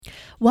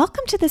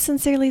Welcome to the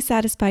Sincerely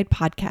Satisfied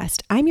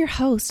podcast. I'm your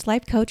host,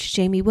 life coach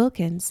Jamie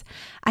Wilkins.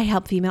 I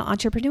help female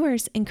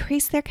entrepreneurs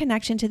increase their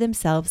connection to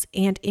themselves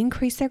and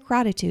increase their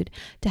gratitude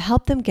to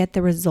help them get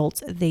the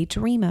results they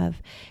dream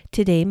of.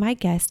 Today, my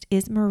guest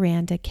is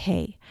Miranda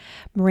Kay.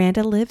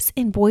 Miranda lives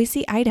in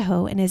Boise,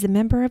 Idaho, and is a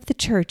member of the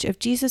Church of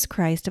Jesus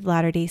Christ of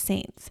Latter-day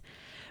Saints.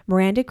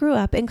 Miranda grew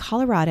up in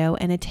Colorado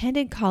and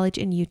attended college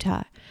in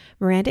Utah.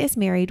 Miranda is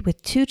married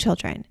with 2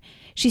 children.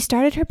 She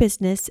started her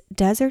business,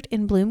 Desert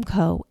in Bloom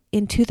Co.,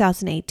 in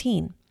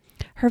 2018.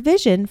 Her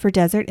vision for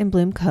Desert in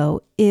Bloom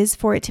Co. is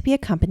for it to be a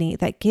company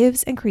that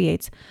gives and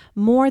creates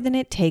more than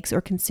it takes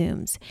or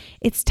consumes.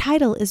 Its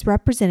title is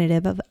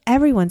representative of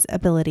everyone's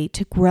ability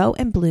to grow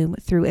and bloom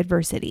through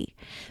adversity.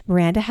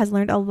 Miranda has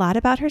learned a lot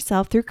about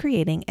herself through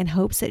creating and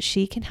hopes that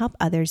she can help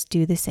others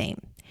do the same.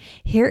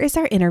 Here is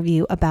our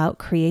interview about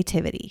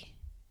creativity.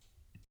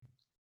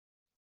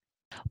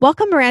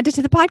 Welcome, Miranda,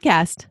 to the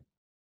podcast.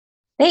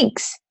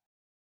 Thanks.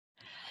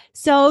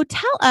 So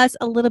tell us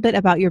a little bit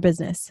about your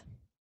business.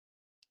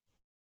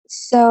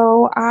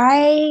 So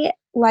I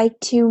like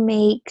to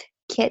make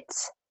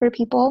kits for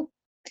people,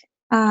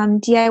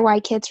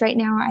 DIY kits. Right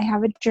now I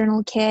have a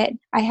journal kit.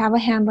 I have a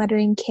hand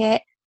lettering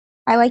kit.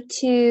 I like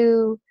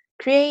to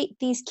create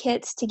these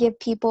kits to give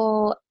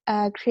people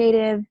a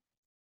creative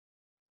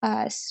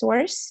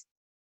source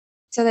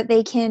so that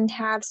they can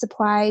have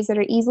supplies that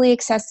are easily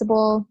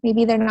accessible.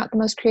 Maybe they're not the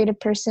most creative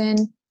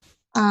person,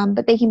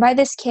 but they can buy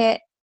this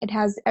kit. It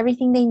has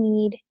everything they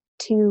need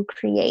to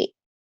create.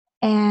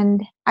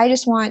 And I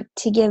just want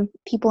to give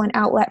people an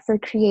outlet for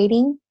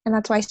creating. And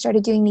that's why I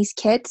started doing these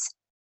kits.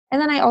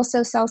 And then I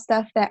also sell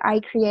stuff that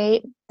I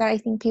create that I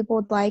think people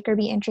would like or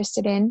be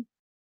interested in.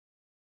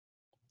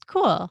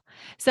 Cool.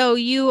 So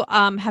you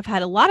have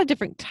had a lot of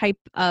different type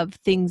of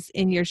things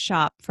in your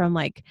shop, from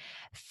like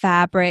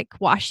fabric,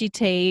 washi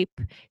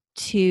tape,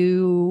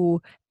 to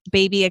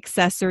baby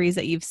accessories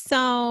that you've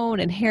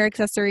sewn and hair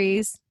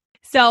accessories.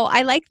 So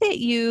I like that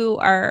you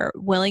are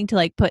willing to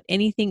like put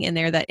anything in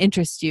there that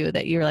interests you,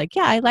 that you're like,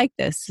 yeah, I like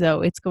this.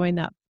 So it's going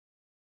up.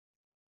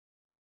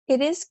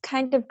 It is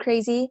kind of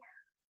crazy.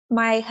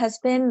 My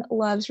husband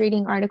loves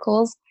reading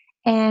articles,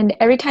 and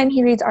every time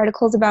he reads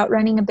articles about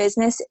running a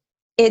business,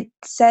 it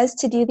says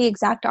to do the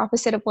exact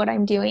opposite of what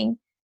I'm doing.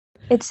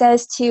 It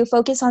says to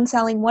focus on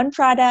selling one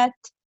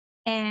product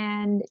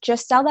and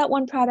just sell that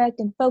one product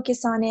and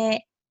focus on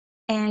it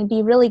and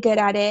be really good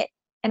at it.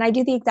 And I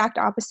do the exact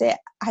opposite.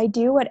 I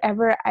do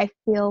whatever I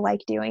feel like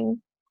doing.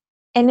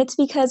 And it's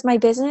because my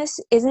business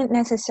isn't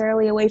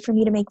necessarily a way for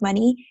me to make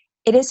money.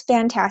 It is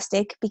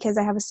fantastic because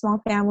I have a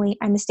small family.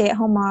 I'm a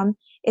stay-at-home mom.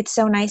 It's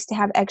so nice to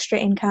have extra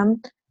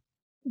income.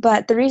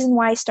 But the reason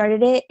why I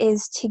started it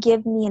is to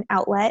give me an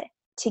outlet,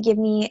 to give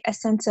me a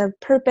sense of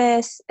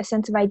purpose, a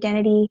sense of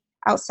identity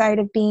outside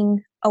of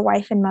being a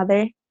wife and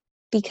mother.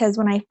 Because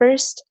when I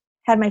first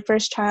had my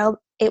first child,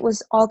 it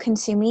was all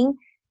consuming.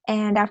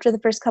 And after the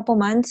first couple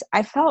months,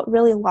 I felt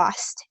really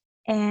lost.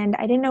 And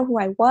I didn't know who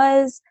I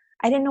was.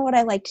 I didn't know what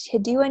I liked to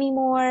do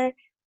anymore.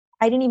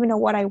 I didn't even know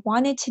what I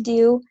wanted to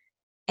do.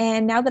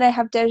 And now that I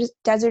have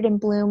Desert in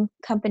Bloom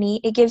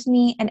Company, it gives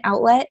me an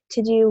outlet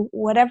to do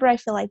whatever I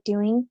feel like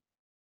doing.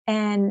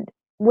 And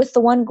with the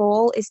one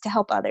goal is to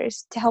help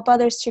others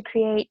to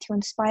create, to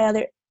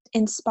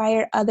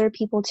inspire other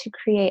people to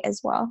create as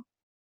well.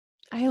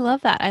 I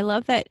love that. I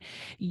love that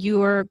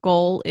your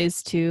goal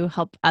is to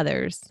help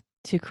others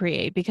to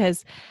create,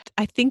 because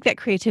I think that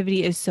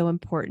creativity is so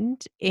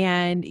important,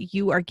 and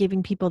you are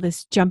giving people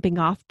this jumping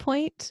off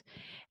point.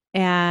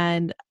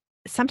 And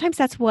sometimes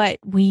that's what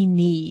we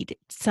need,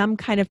 some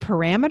kind of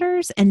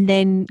parameters, and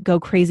then go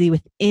crazy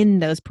within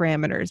those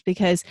parameters.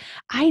 Because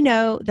I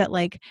know that,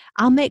 like,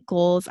 I'll make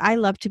goals. I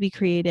love to be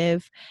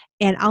creative,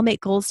 and I'll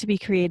make goals to be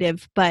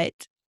creative. But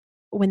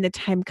when the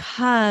time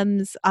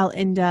comes, I'll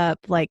end up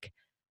like,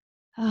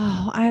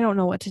 oh, I don't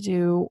know what to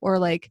do. Or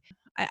like,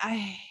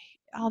 I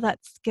all that,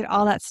 get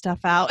all that stuff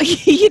out,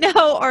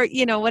 or,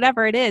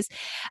 whatever it is.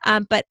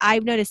 But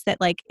I've noticed that,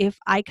 like, if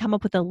I come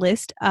up with a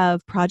list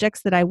of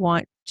projects that I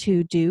want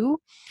to do,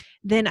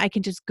 then I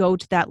can just go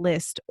to that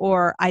list,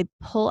 or I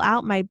pull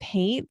out my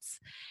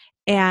paints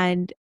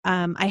and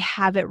I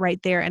have it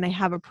right there, and I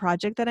have a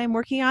project that I'm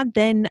working on,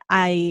 then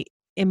I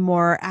am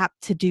more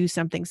apt to do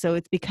something. So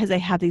it's because I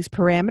have these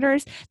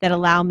parameters that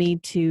allow me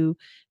to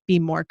be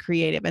more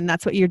creative. And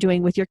that's what you're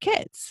doing with your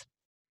kids.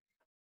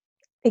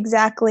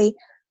 Exactly.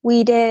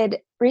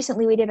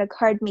 Recently we did a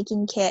card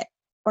making kit,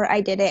 or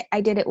I did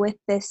it with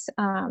this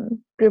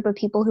group of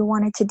people who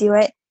wanted to do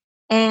it.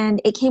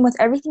 And it came with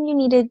everything you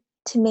needed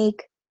to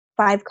make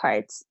 5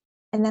 cards.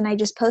 And then I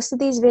just posted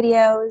these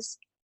videos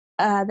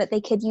that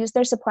they could use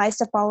their supplies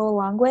to follow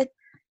along with.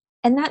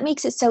 And that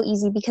makes it so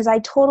easy because I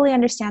totally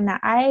understand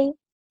that. I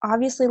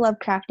obviously love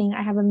crafting.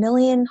 I have a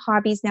million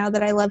hobbies now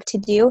that I love to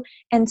do.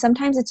 And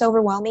sometimes it's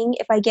overwhelming.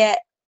 If I get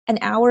an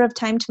hour of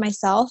time to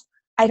myself,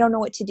 I don't know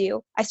what to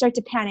do. I start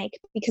to panic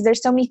because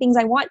there's so many things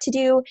I want to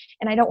do,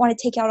 and I don't want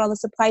to take out all the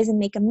supplies and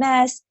make a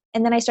mess.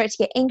 And then I start to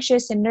get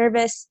anxious and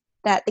nervous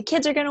that the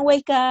kids are going to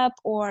wake up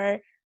or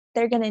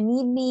they're going to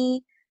need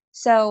me.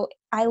 So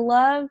I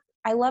love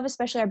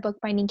especially our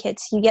bookbinding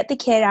kits. You get the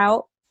kit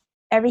out,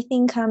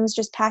 everything comes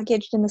just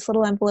packaged in this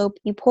little envelope.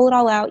 You pull it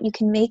all out. You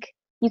can make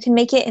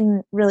it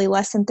in really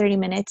less than 30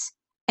 minutes,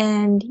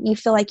 and you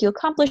feel like you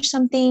accomplished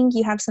something,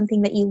 you have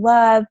something that you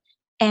love,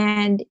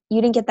 and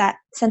you didn't get that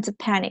sense of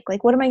panic.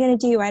 Like, what am I going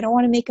to do? I don't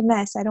want to make a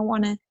mess. I don't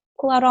want to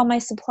pull out all my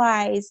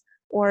supplies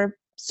or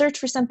search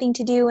for something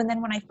to do, and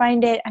then when I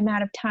find it, I'm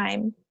out of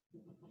time.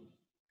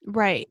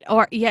 Right.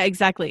 Or yeah,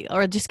 exactly.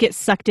 Or just get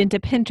sucked into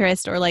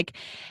Pinterest or like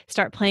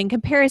start playing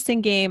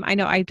comparison game. I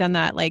know I've done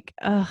that. Like,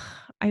 I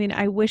mean,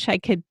 I wish I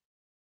could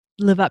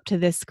live up to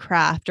this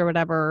craft or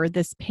whatever, or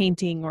this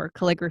painting or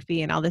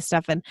calligraphy and all this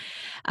stuff. And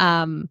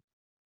um,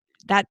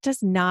 that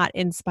does not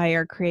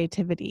inspire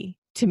creativity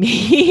to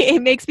me.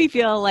 It makes me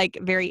feel like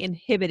very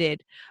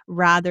inhibited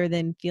rather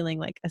than feeling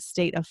like a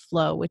state of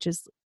flow, which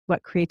is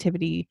what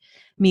creativity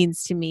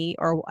means to me,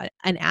 or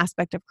an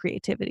aspect of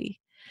creativity.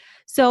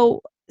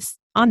 So,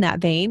 on that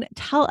vein,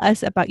 tell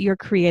us about your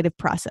creative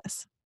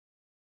process.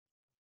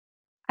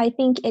 I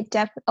think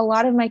a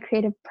lot of my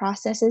creative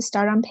processes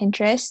start on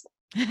Pinterest.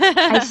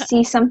 I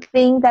see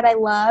something that I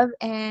love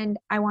and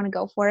I want to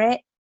go for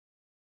it,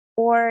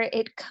 or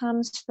it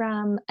comes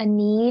from a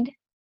need.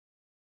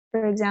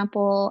 For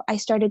example, I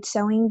started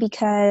sewing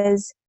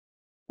because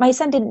my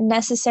son didn't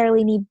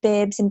necessarily need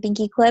bibs and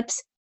binky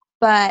clips,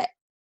 but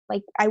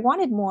like I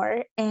wanted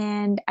more,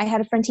 and I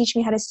had a friend teach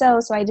me how to sew,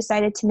 so I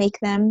decided to make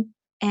them,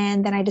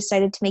 and then I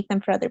decided to make them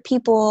for other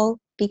people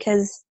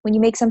because when you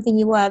make something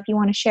you love, you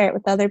want to share it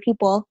with other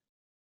people.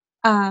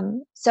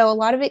 So a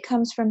lot of it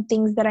comes from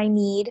things that I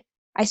need.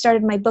 I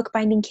started my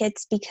bookbinding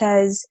kits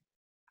because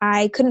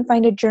I couldn't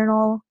find a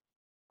journal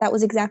that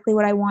was exactly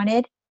what I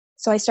wanted.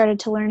 So I started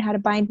to learn how to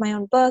bind my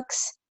own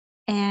books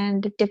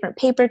and different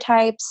paper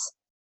types.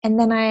 And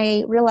then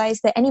I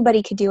realized that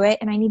anybody could do it,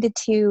 and I needed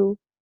to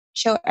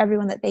show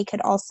everyone that they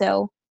could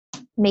also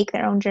make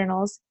their own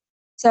journals.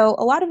 So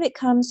a lot of it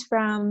comes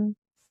from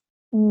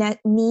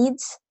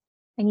needs.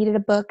 I needed a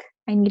book,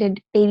 I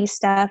needed baby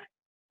stuff,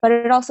 but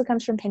it also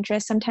comes from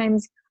Pinterest.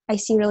 Sometimes I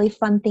see really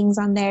fun things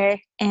on there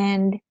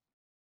and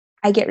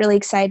I get really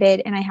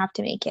excited and I have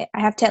to make it.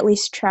 I have to at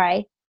least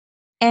try.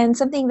 And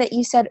something that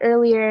you said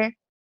earlier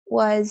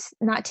was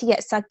not to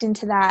get sucked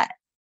into that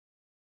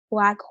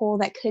black hole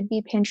that could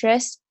be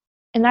Pinterest.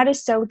 And that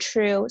is so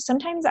true.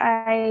 Sometimes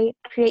I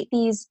create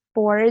these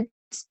boards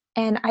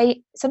and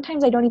I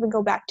don't even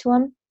go back to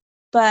them,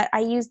 but I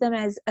use them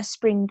as a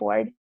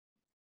springboard.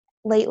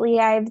 Lately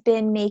I've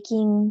been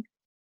making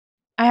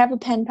I have a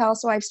pen pal,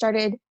 so I've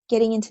started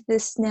getting into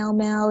this snail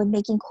mail and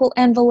making cool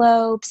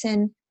envelopes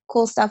and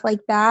cool stuff like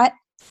that.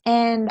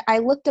 And I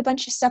looked a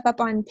bunch of stuff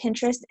up on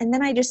Pinterest, and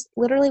then I just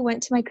literally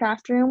went to my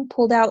craft room,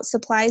 pulled out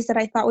supplies that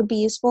I thought would be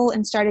useful,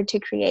 and started to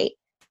create.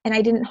 And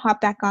I didn't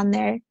hop back on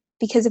there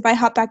because if I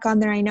hop back on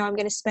there, I know I'm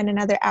going to spend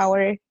another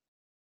hour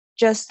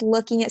just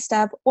looking at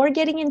stuff or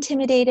getting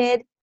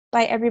intimidated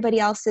by everybody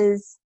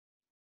else's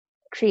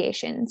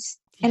creations.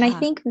 And I Yeah.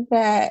 think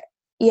that,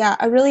 yeah,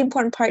 a really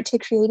important part to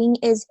creating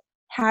is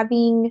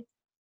having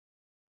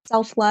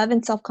self-love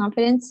and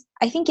self-confidence.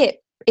 I think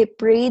it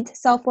breeds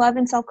self-love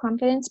and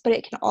self-confidence, but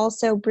it can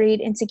also breed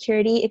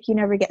insecurity if you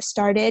never get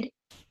started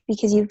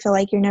because you feel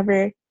like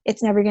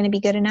it's never going to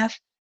be good enough.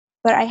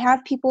 But I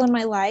have people in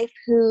my life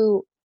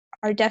who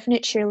are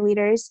definite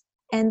cheerleaders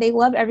and they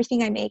love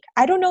everything I make.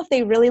 I don't know if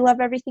they really love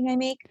everything I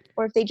make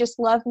or if they just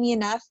love me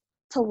enough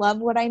to love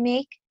what I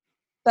make,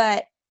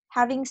 but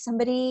having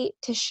somebody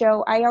to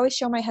show, I always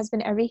show my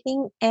husband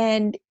everything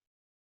and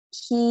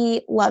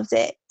he loves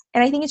it.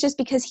 And I think it's just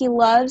because he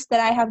loves that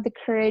I have the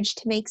courage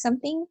to make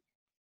something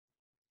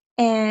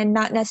and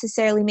not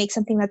necessarily make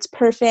something that's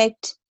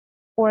perfect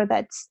or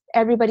that's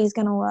everybody's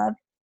going to love.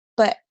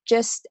 But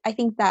just, I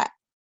think that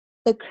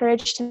the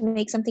courage to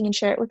make something and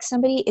share it with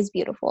somebody is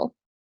beautiful.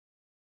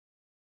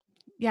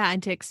 Yeah,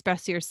 and to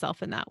express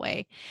yourself in that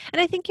way.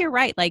 And I think you're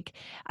right. Like,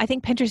 I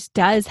think Pinterest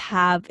does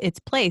have its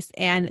place,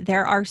 and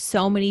there are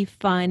so many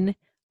fun,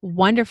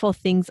 wonderful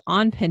things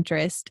on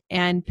Pinterest,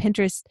 and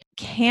Pinterest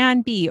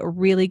can be a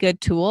really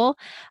good tool.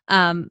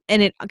 And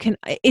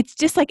it's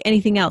just like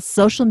anything else.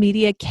 Social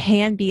media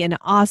can be an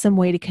awesome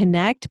way to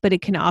connect, but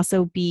it can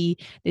also be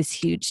this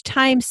huge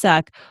time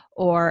suck,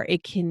 or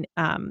it can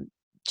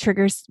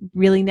trigger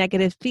really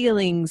negative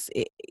feelings.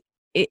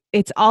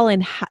 It's all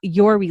in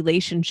your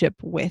relationship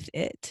with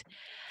it.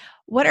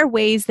 What are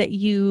ways that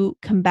you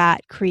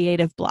combat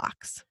creative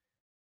blocks?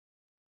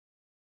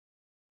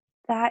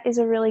 That is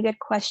a really good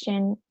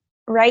question.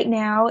 Right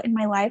now in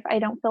my life, I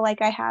don't feel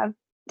like I have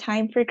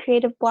time for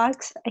creative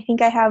blocks. I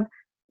think I have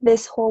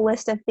this whole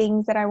list of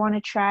things that I want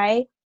to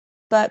try,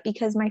 but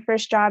because my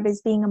first job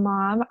is being a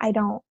mom, I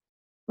don't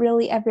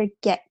really ever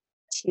get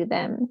to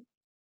them.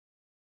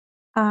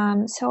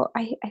 So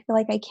I feel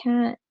like I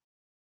can't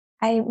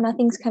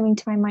nothing's coming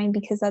to my mind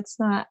because that's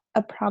not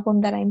a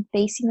problem that I'm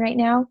facing right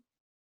now.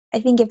 I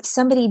think if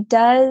somebody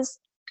does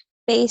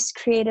face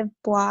creative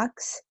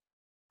blocks,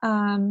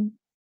 um,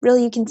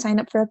 really you can sign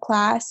up for a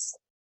class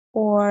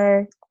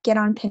or get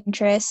on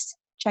Pinterest,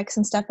 check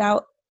some stuff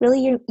out.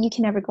 really you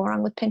can never go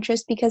wrong with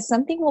Pinterest because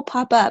something will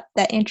pop up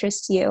that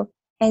interests you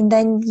and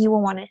then you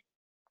will want to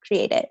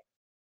create it.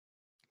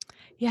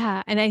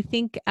 Yeah, and I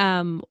think,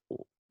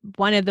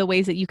 one of the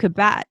ways that you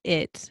combat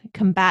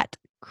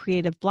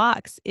creative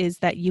blocks is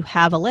that you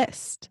have a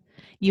list.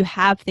 You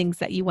have things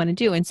that you wanna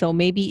do, and so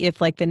maybe if,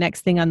 like, the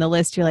next thing on the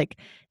list, you're like,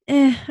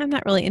 I'm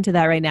not really into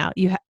that right now."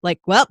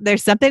 Well,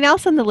 there's something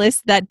else on the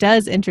list that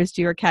does interest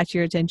you or catch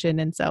your attention,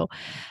 and so,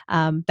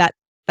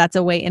 that's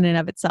a way in and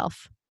of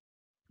itself.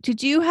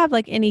 Did you have,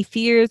 like, any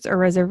fears or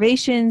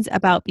reservations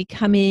about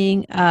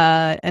becoming,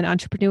 an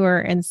entrepreneur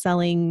and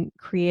selling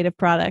creative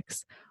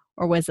products?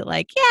 Or was it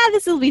like, "Yeah,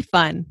 this will be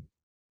fun?"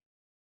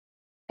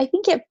 I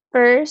think at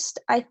first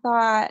I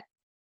thought,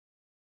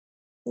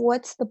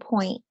 what's the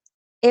point?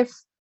 If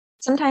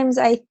sometimes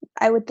I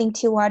would think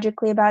too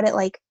logically about it,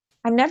 like,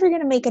 I'm never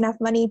gonna make enough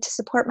money to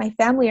support my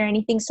family or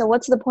anything, so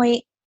what's the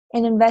point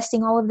in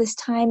investing all of this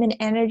time and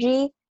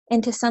energy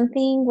into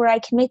something where I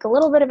can make a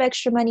little bit of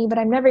extra money, but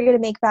I'm never gonna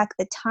make back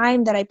the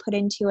time that I put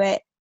into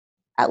it,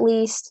 at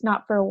least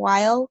not for a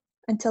while,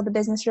 until the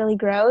business really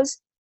grows.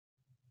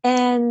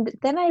 And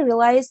then I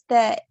realized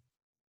that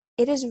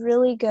it is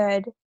really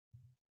good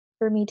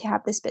for me to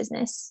have this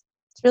business.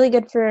 It's really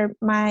good for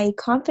my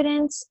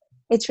confidence.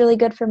 It's really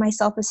good for my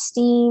self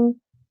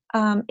esteem.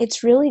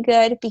 It's really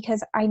good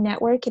because I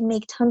network and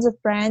make tons of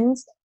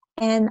friends,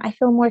 and I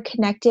feel more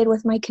connected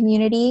with my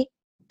community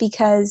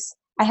because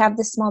I have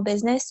this small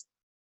business.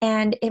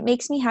 And it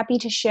makes me happy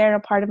to share a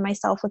part of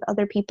myself with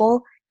other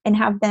people and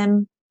have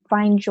them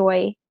find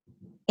joy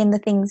in the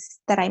things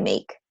that I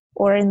make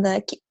or in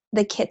the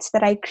kits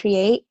that I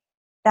create.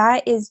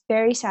 That is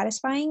very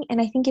satisfying.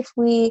 And I think if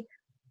we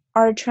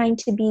are trying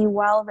to be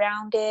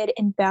well-rounded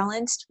and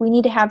balanced, we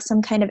need to have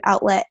some kind of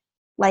outlet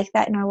like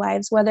that in our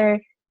lives, whether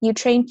you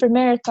train for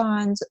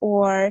marathons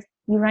or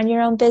you run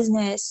your own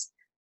business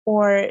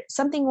or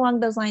something along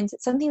those lines.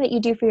 It's something that you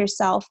do for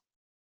yourself.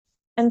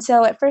 And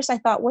so at first I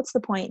thought, what's the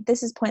point?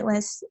 This is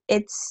pointless.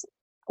 It's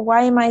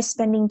why am I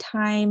spending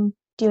time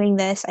doing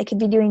this? I could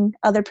be doing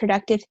other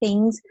productive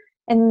things.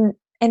 And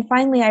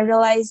finally I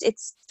realized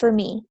it's for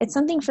me. It's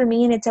something for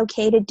me and it's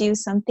okay to do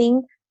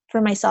something for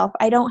myself.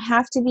 I don't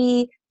have to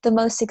be the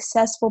most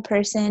successful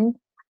person.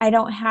 I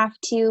don't have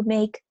to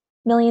make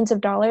millions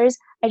of dollars.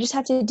 I just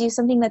have to do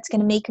something that's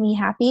going to make me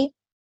happy.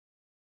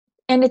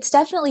 And it's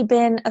definitely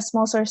been a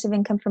small source of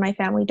income for my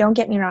family. Don't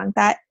get me wrong.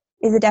 That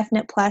is a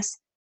definite plus.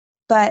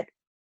 But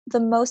the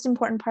most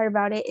important part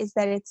about it is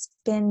that it's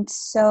been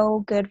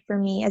so good for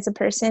me as a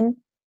person.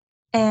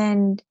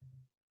 And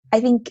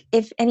I think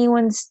if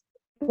anyone's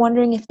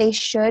wondering if they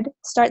should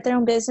start their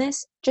own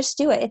business, just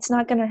do it. It's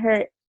not going to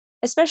hurt,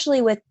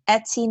 especially with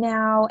Etsy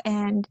now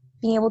and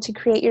being able to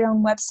create your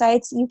own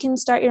websites. You can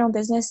start your own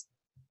business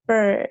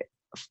for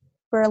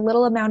a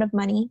little amount of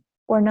money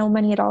or no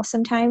money at all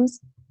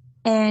sometimes,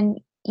 and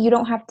you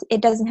don't have to,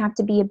 it doesn't have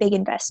to be a big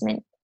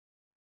investment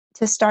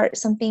to start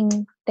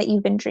something that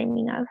you've been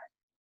dreaming of.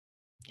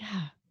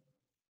 Yeah.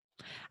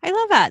 I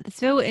love that. That's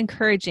so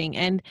encouraging,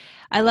 and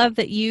I love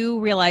that you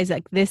realize,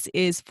 like, this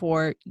is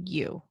for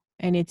you,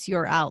 and it's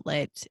your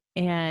outlet,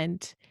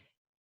 and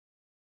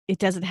it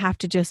doesn't have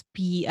to just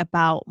be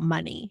about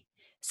money.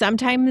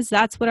 Sometimes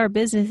that's what our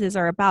businesses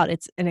are about.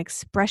 It's an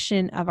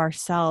expression of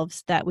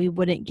ourselves that we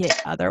wouldn't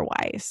get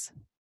otherwise.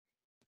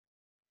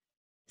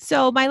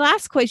 So my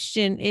last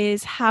question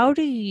is how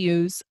do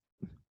you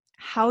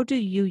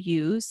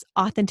use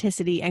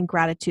authenticity and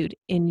gratitude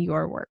in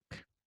your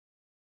work?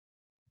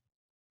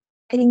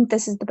 I think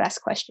this is the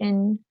best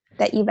question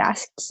that you've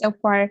asked so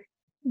far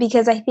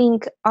because I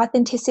think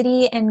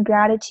authenticity and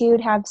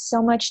gratitude have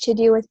so much to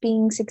do with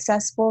being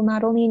successful,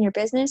 not only in your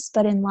business,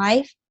 but in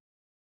life,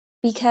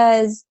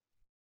 because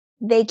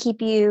they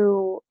keep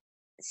you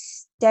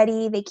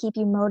steady, they keep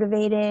you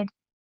motivated,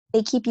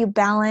 they keep you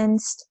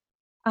balanced.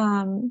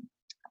 Um,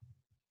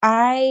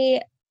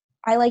 I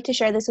I like to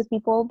share this with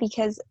people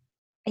because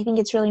I think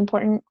it's really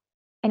important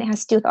and it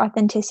has to do with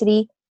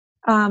authenticity.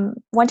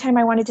 One time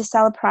I wanted to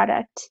sell a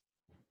product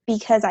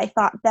because I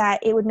thought that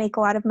it would make a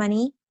lot of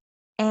money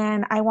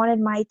and I wanted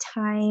my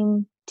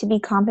time to be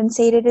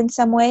compensated in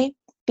some way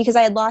because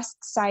I had lost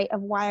sight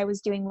of why I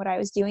was doing what I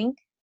was doing.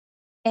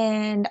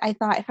 And I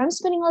thought, if I'm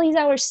spending all these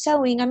hours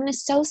sewing, I'm going to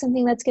sew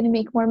something that's going to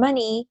make more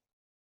money.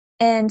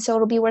 And so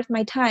it'll be worth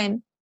my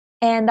time.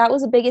 And that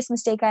was the biggest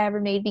mistake I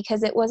ever made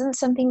because it wasn't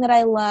something that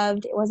I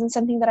loved. It wasn't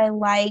something that I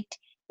liked.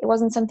 It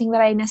wasn't something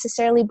that I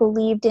necessarily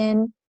believed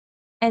in.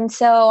 And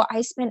so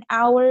I spent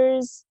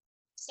hours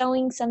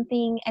sewing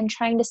something and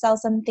trying to sell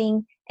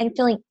something and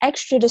feeling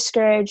extra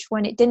discouraged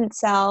when it didn't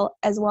sell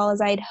as well as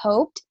I'd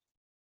hoped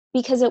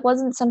because it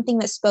wasn't something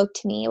that spoke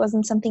to me. It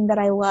wasn't something that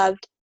I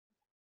loved.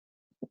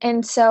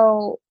 And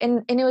so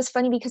and it was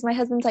funny because my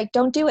husband's like,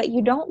 "Don't do it.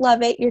 You don't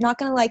love it. You're not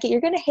gonna like it.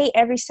 You're gonna hate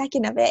every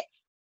second of it."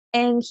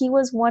 And he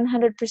was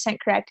 100%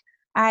 correct.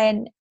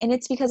 And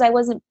it's because I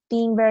wasn't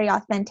being very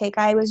authentic.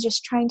 I was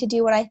just trying to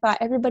do what I thought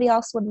everybody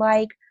else would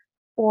like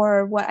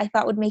or what I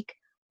thought would make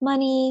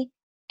money,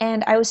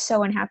 and I was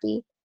so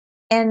unhappy.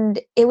 And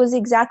it was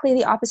exactly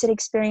the opposite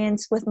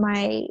experience with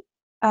my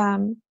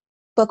um,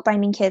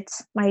 bookbinding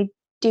kits, my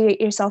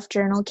do-it-yourself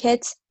journal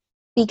kits,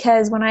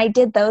 because when I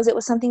did those, it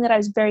was something that I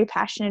was very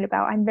passionate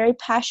about. I'm very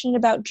passionate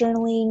about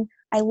journaling.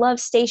 I love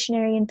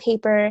stationery and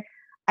paper.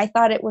 I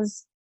thought it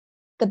was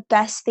the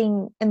best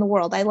thing in the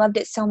world. I loved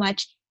it so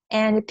much.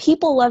 And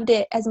people loved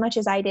it as much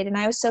as I did. And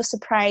I was so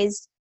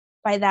surprised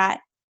by that.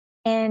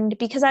 And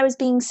because I was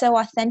being so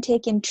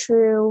authentic and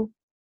true,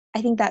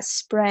 I think that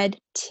spread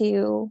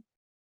to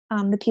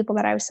the people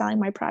that I was selling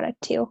my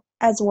product to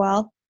as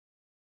well.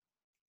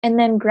 And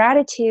then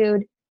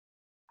gratitude,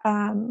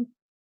 um,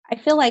 I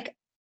feel like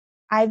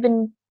I've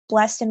been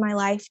blessed in my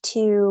life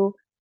to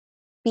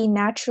be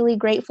naturally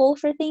grateful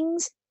for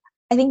things.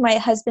 I think my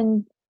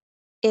husband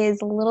is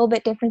a little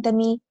bit different than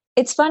me.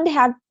 It's fun to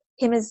have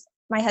him as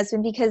my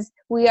husband because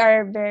we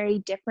are very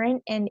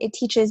different and it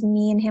teaches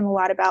me and him a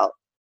lot about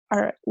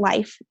our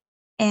life.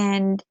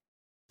 And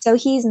so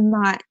he's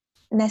not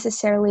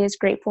necessarily as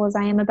grateful as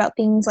I am about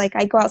things. Like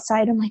I go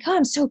outside, I'm like, oh,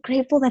 I'm so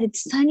grateful that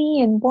it's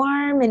sunny and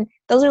warm. And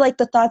those are like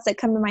the thoughts that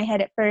come to my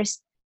head at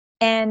first.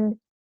 And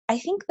I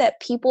think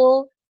that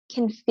people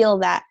can feel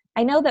that.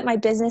 I know that my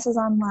business is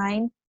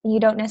online and you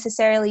don't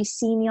necessarily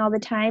see me all the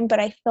time,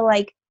 but I feel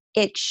like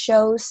it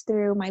shows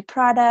through my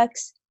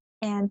products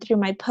and through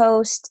my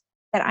posts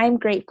that I'm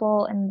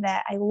grateful and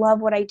that I love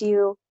what I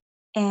do.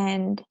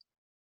 And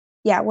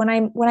yeah, when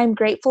I'm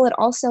grateful, it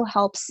also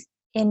helps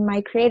in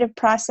my creative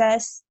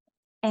process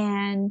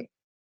and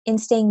in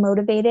staying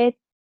motivated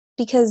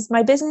because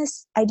my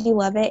business, I do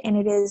love it and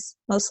it is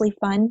mostly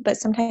fun, but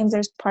sometimes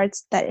there's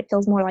parts that it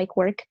feels more like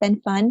work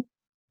than fun.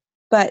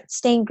 But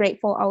staying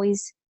grateful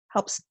always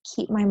helps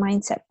keep my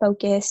mindset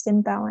focused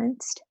and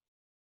balanced.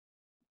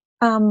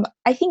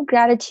 I think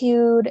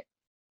gratitude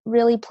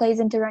really plays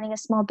into running a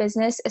small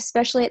business,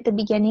 especially at the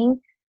beginning,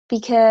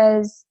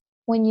 because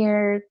when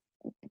you're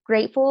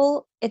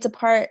grateful, it's a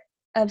part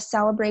of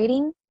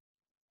celebrating.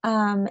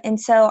 And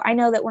so I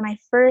know that when I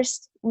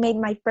first made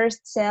my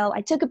first sale,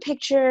 I took a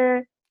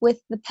picture with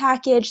the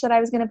package that I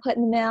was going to put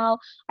in the mail.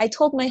 I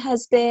told my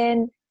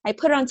husband, I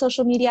put it on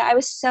social media. I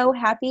was so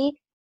happy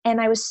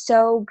and I was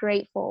so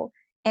grateful.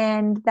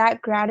 And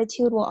that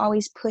gratitude will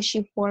always push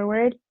you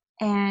forward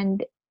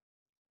and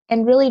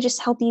and really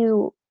just help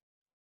you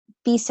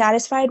be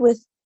satisfied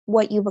with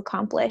what you've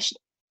accomplished.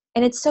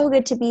 And it's so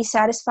good to be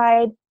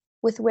satisfied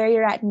with where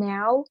you're at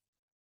now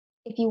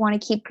if you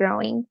want to keep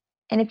growing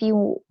and if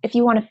you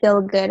want to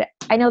feel good.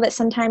 I know that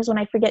sometimes when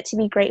I forget to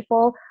be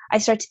grateful, I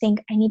start to think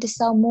I need to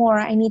sell more,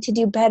 I need to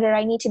do better,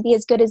 I need to be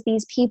as good as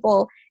these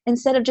people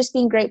instead of just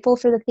being grateful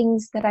for the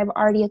things that I've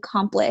already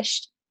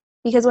accomplished.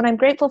 Because when I'm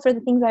grateful for the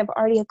things I've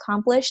already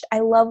accomplished, I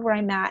love where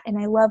I'm at and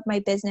I love my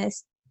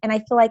business and I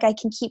feel like I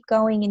can keep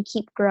going and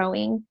keep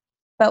growing.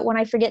 But when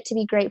I forget to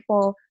be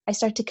grateful, I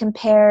start to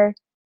compare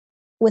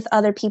with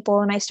other people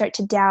and I start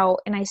to doubt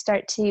and I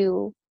start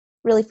to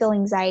really feel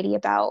anxiety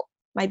about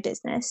my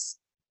business.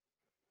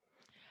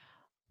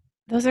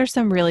 Those are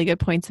some really good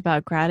points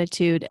about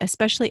gratitude,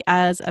 especially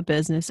as a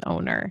business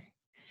owner.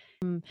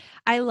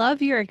 I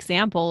love your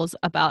examples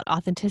about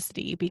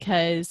authenticity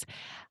because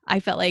I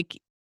felt like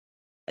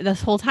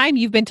this whole time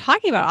you've been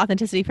talking about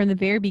authenticity from the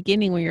very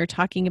beginning when you're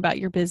talking about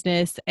your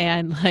business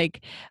and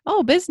like,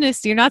 oh,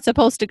 business, you're not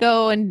supposed to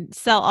go and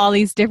sell all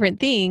these different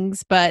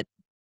things, but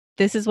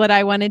this is what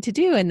I wanted to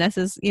do. And this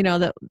is,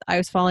 that I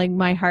was following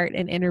my heart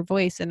and inner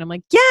voice. And I'm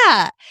like,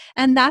 yeah.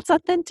 And that's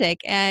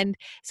authentic. And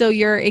so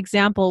your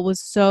example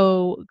was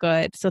so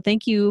good. So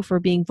thank you for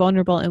being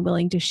vulnerable and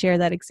willing to share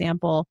that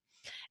example.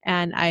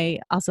 And I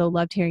also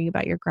loved hearing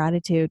about your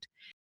gratitude.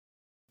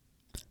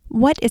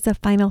 What is a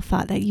final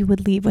thought that you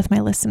would leave with my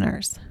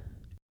listeners?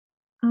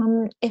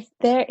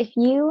 If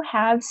you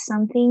have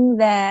something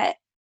that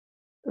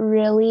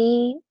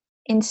really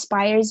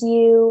inspires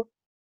you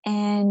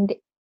and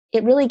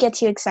it really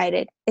gets you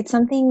excited, it's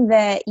something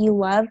that you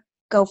love,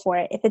 go for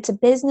it. If it's a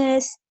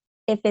business,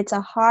 if it's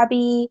a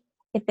hobby,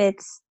 if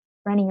it's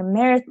running a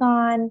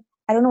marathon,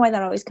 I don't know why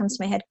that always comes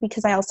to my head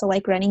because I also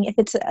like running. If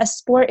it's a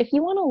sport, if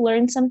you want to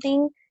learn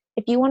something,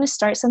 if you want to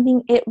start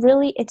something,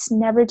 it's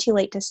never too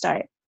late to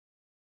start.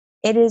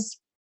 It is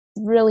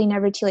really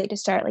never too late to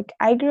start. Like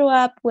I grew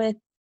up with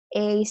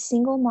a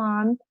single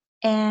mom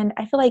and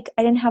I feel like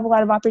I didn't have a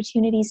lot of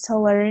opportunities to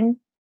learn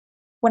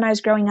when I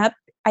was growing up.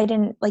 We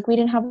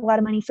didn't have a lot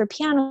of money for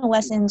piano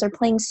lessons or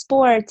playing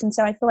sports. And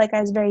so I feel like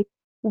I was very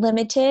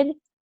limited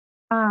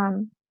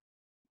um,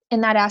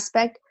 in that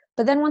aspect.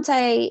 But then once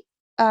I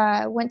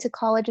went to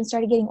college and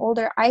started getting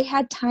older, I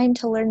had time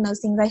to learn those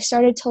things. I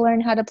started to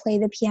learn how to play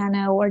the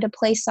piano or to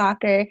play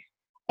soccer.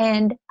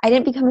 And I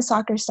didn't become a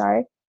soccer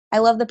star. I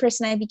love the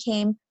person I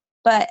became,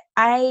 but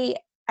I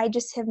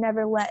just have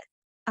never let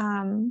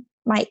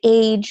my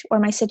age or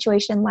my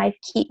situation in life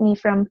keep me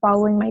from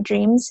following my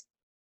dreams.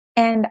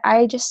 And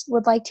I just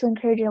would like to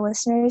encourage your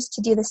listeners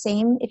to do the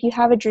same. If you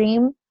have a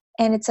dream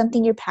and it's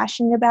something you're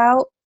passionate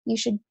about, you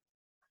should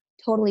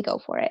totally go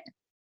for it.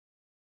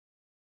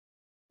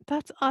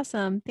 That's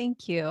awesome.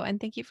 Thank you. And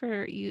thank you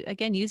for you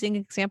again using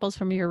examples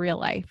from your real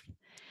life.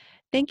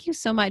 Thank you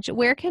so much.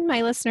 Where can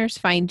my listeners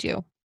find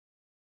you?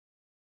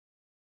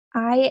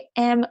 I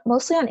am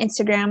mostly on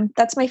Instagram.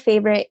 That's my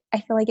favorite.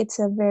 I feel like it's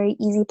a very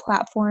easy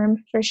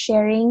platform for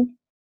sharing.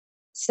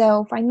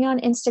 So find me on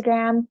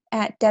Instagram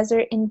at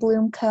Desert in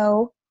Bloom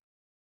Co.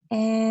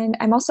 And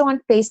I'm also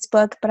on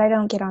Facebook, but I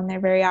don't get on there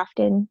very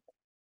often.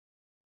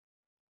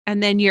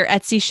 And then your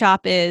Etsy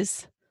shop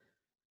is?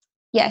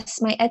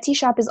 Yes, my Etsy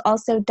shop is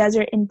also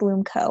Desert in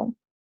Bloom Co.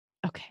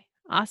 Okay,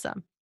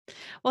 awesome.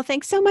 Well,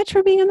 thanks so much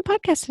for being on the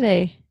podcast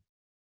today.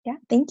 Yeah,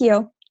 thank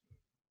you.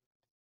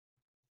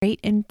 Great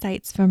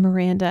insights from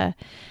Miranda.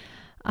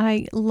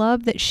 I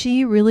love that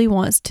she really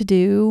wants to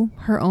do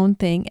her own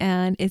thing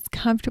and is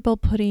comfortable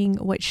putting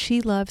what she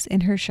loves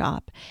in her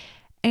shop,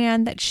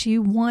 and that she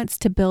wants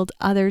to build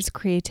others'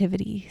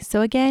 creativity. So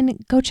again,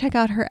 go check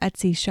out her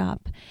Etsy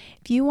shop.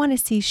 If you want to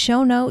see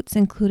show notes,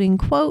 including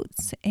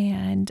quotes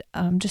and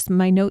just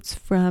my notes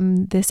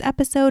from this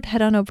episode,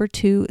 head on over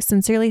to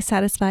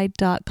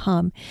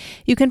sincerelysatisfied.com.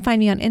 You can find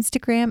me on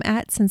Instagram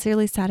at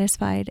Sincerely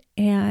Satisfied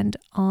and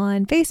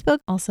on Facebook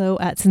also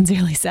at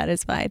Sincerely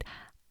Satisfied.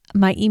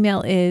 My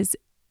email is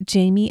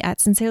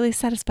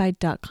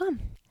jamie@sincerelysatisfied.com.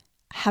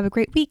 Have a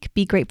great week.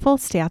 Be grateful.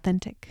 Stay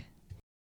authentic.